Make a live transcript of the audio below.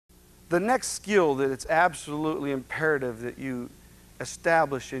The next skill that it's absolutely imperative that you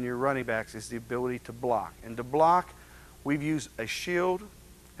establish in your running backs is the ability to block. And to block, we've used a shield,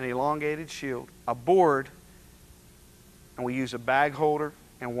 an elongated shield, a board, and we use a bag holder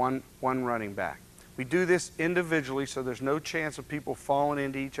and one running back. We do this individually so there's no chance of people falling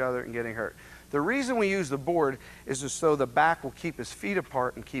into each other and getting hurt. The reason we use the board is just so the back will keep his feet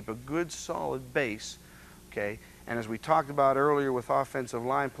apart and keep a good solid base, okay? And as we talked about earlier with offensive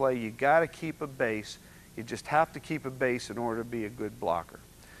line play, you got to keep a base. You just have to keep a base in order to be a good blocker.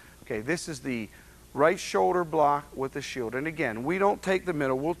 Okay, this is the right shoulder block with the shield. And again, we don't take the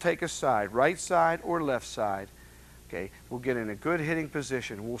middle, we'll take a side, right side or left side. Okay, we'll get in a good hitting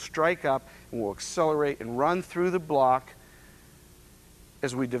position. We'll strike up and we'll accelerate and run through the block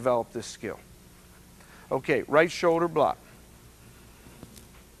as we develop this skill. Okay, right shoulder block.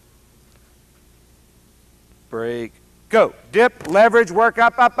 Break, go. Dip, leverage, work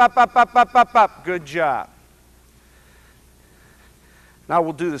up, up, up, up, up, up, up, up. Good job. Now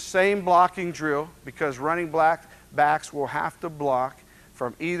we'll do the same blocking drill because running backs will have to block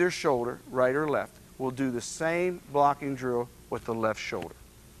from either shoulder, right or left. We'll do the same blocking drill with the left shoulder.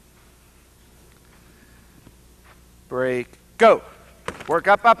 Break, go. Work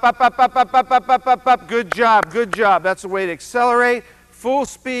up, up, up, up, up, up, up, up, up, up, up. Good job, good job. That's the way to accelerate, full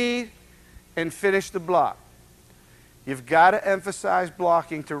speed, and finish the block. You've got to emphasize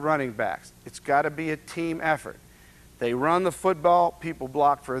blocking to running backs. It's got to be a team effort. They run the football, people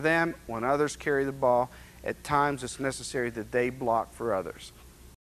block for them. When others carry the ball, at times it's necessary that they block for others.